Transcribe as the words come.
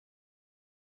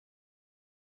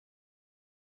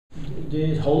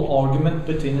the whole argument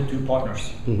between the two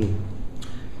partners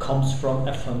comes from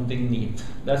a funding need.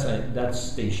 That's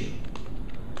the issue.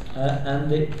 And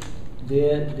the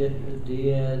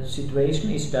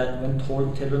situation is that when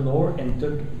Telenor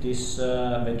entered this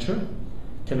venture,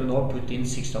 Telenor put in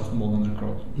 6,100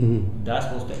 crores.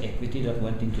 That was the equity that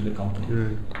went into the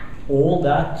company. All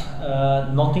that,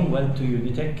 nothing went to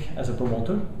Unitech as a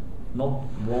promoter, not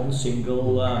one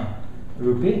single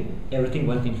rupee. Everything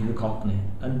went into the company,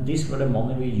 and this were the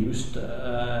money we used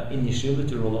initially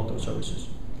to roll out our services.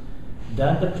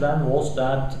 Then the plan was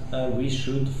that we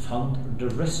should fund the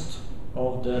rest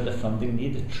of the funding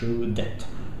need through debt.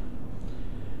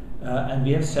 And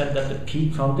we have said that the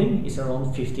peak funding is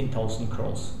around 15,000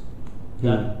 crores.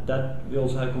 That we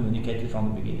also have communicated from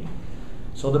the beginning.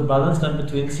 So the balance then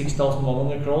between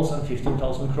 6,100 crores and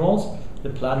 15,000 crores, the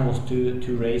plan was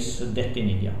to raise debt in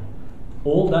India.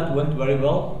 All that went very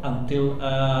well until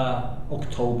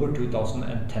October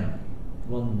 2010,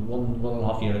 one and a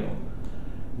half year ago,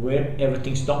 where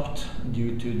everything stopped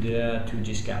due to the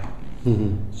 2G scam.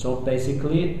 So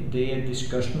basically the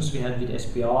discussions we had with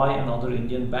SBI and other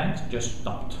Indian banks just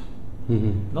stopped.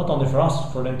 Not only for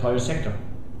us, for the entire sector.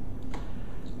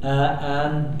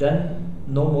 And then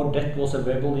no more debt was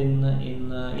available in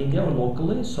India or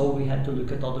locally, so we had to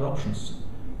look at other options.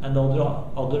 And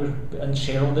and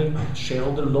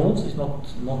shareholder loans is not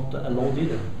allowed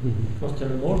either. Because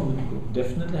Telenor would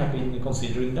definitely have been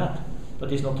considering that,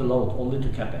 but it's not allowed, only to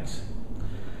capex.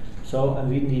 So, and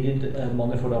we needed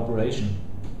money for the operation.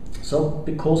 So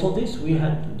because of this, we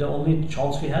had the only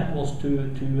chance we had was to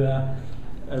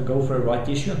go for a right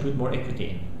issue and put more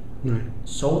equity in.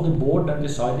 So the board then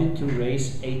decided to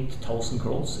raise 8,000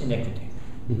 crores in equity.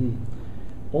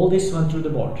 All this went through the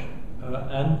board,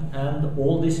 and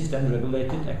all this is then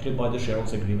regulated actually by the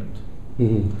shareholders agreement.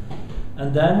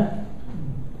 And then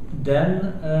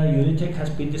Unitech has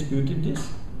been disputed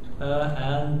this.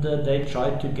 And they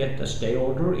tried to get a stay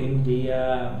order in the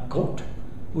court,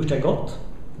 which they got.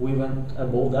 We went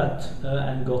above that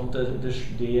and got the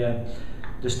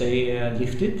stay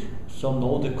lifted. So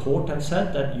now the court has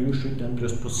said that you should then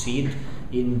just proceed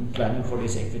in planning for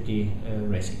this equity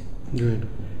raising,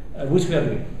 which we are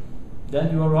doing.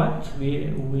 Then you are right.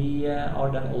 We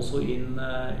are then also in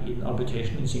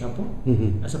arbitration in Singapore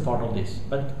as a part of this.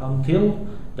 But until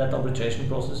that arbitration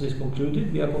process is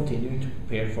concluded, we are continuing to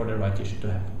prepare for the right issue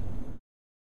to happen.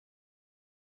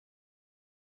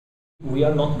 We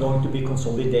are not going to be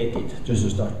consolidated,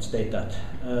 just to state that.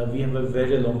 We have a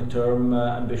very long-term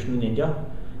ambition in India,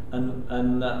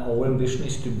 and our ambition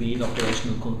is to be in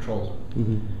operational control.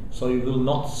 So you will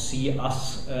not see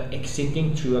us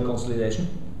exiting through a consolidation,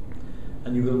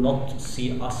 and you will not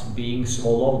see us being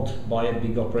swallowed by a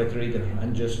big operator either,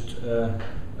 and just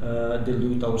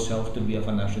dilute ourselves to be a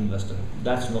financial investor.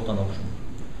 That's not an option.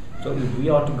 So if we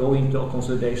are to go into a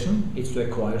consolidation, it's to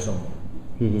acquire someone.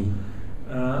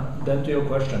 Then to your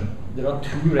question, there are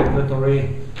two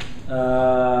regulatory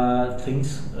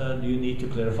things you need to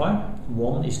clarify.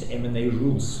 One is the M&A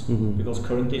rules, because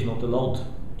currently it's not allowed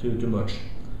to merge.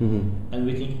 And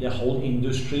we think the whole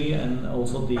industry and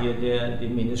also the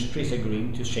ministry is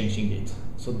agreeing to changing it.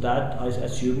 So that, I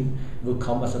assume, will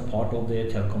come as a part of the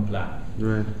telecom plan.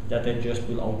 That they just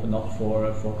will open up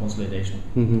for consolidation.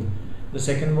 The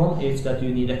second one is that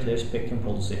you need a clear spectrum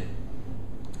policy,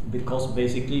 because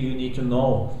basically you need to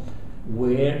know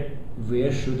where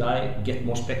should I get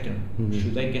more spectrum.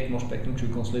 Should I get more spectrum through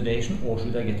consolidation, or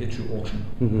should I get it through auction?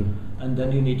 And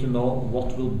then you need to know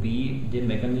what will be the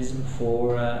mechanism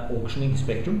for auctioning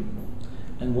spectrum,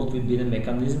 and what will be the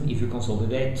mechanism if you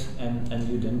consolidate and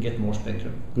you then get more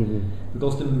spectrum.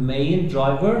 Because the main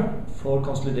driver for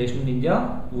consolidation in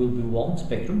India will be one,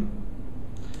 spectrum,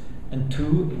 and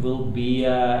two will be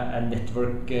a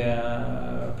network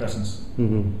presence.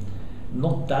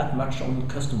 Not that much on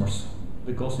customers,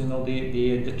 because you know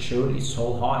the churn is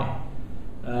so high,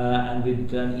 and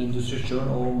with an industry churn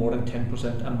of more than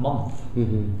 10% a month,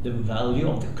 the value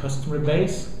of the customer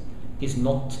base is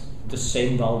not the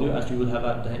same value as you will have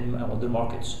at other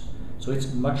markets. So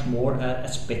it's much more a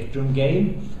spectrum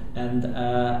game and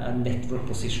a network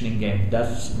positioning game.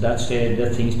 That's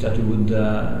the things that you would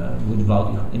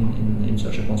value in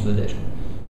such a consolidation.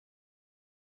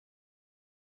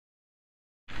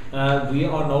 We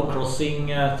are now crossing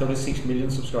 36 million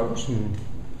subscribers.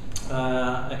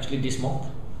 Actually this month.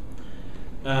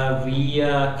 We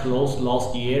closed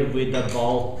last year with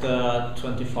about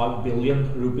 25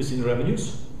 billion rupees in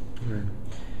revenues.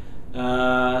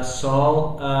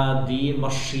 So the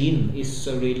machine is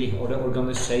really, or the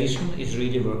organization is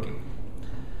really working.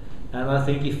 And I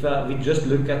think if we just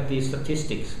look at the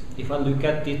statistics, if I look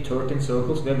at the 13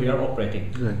 circles where we are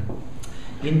operating, right.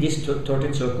 In this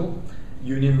 13 circle,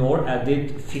 Uninor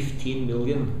added 15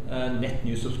 million net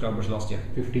new subscribers last year.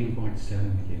 15.7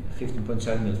 million.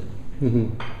 15.7 million. Mm-hmm.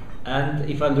 And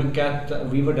if I look at,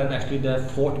 we were then actually the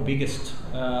fourth biggest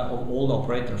of all the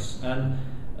operators. And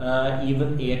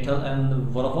even Airtel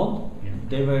and Vodafone,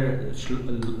 they were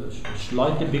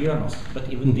slightly bigger than us. But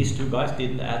even these two guys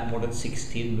didn't add more than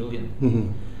 16 million.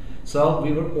 Mm-hmm. So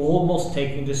we were almost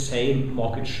taking the same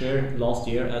market share last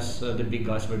year as the big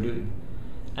guys were doing.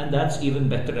 And that's even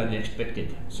better than we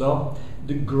expected. So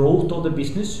the growth of the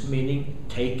business, meaning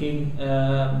taking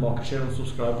market share on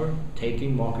subscriber,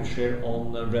 taking market share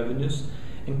on revenues,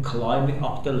 and climbing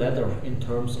up the ladder in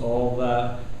terms of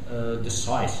the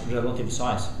size, relative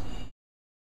size.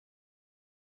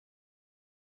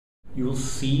 You will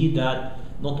see that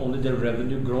not only the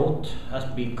revenue growth has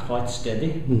been quite steady,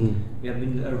 mm-hmm. we have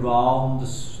been around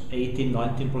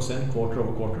 18-19%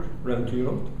 quarter-over-quarter revenue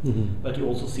growth, mm-hmm. but you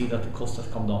also see that the cost has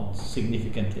come down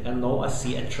significantly. And now I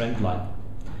see a trend line.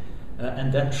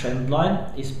 And that trend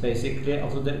line is basically,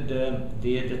 also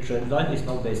the trend line is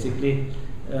now basically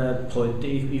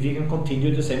pointing, if you can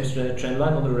continue the same trend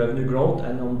line on the revenue growth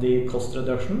and on the cost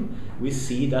reduction, we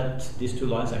see that these two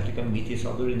lines actually can meet each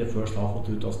other in the first half of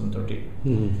 2013.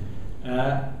 Mm-hmm.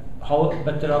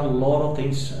 But there are a lot of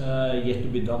things yet to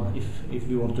be done if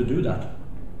we want to do that.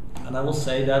 And I will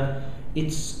say that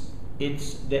it's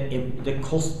the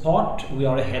cost part, we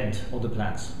are ahead of the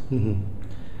plans. Mm-hmm.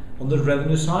 On the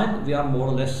revenue side, we are more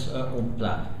or less on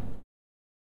plan.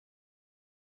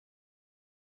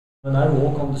 When I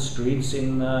walk on the streets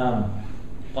in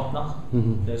Patna,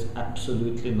 mm-hmm. there's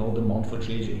absolutely no demand for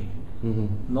 3G.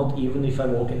 Mm-hmm. Not even if I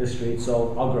walk in the streets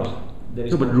of Agra. There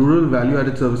is no, but rural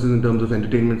value-added services in terms of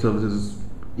entertainment services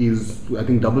is, I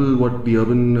think, double what the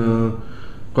urban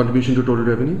contribution to total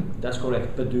revenue? That's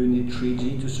correct, but do you need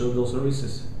 3G to serve those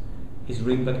services? It's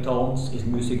ringback tones, it's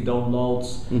music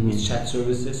downloads, mm-hmm. it's chat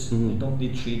services. Mm-hmm. You don't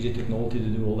need 3G technology to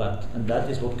do all that. And that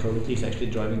is what currently is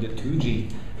actually driving the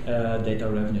 2G data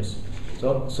revenues.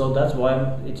 So that's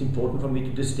why it's important for me to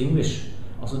distinguish.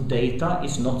 Also, data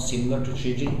is not similar to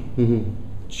 3G. Mm-hmm.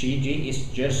 3G is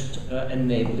just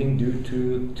enabling you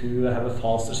to have a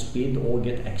faster speed or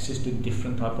get access to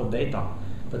different type of data.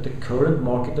 But the current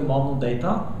market demand on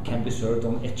data can be served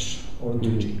on edge or on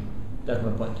 2G. Mm-hmm. That's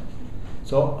my point.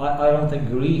 So I don't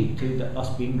agree to us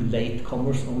being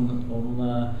latecomers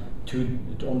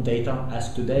on data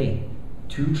as today.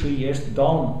 2-3 years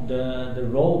down the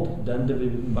road, then there will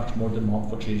be much more demand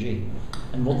for 3G.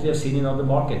 And what we have seen in other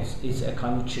markets is a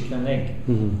kind of chicken and egg.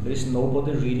 Mm-hmm. There is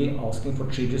nobody really asking for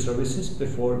 3G services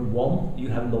before, one, you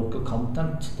have local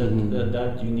content that, mm-hmm.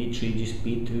 that you need 3G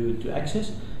speed to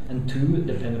access, and two,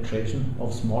 the penetration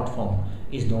of smartphone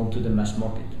is known to the mass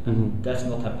market. Mm-hmm. That's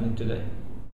not happening today.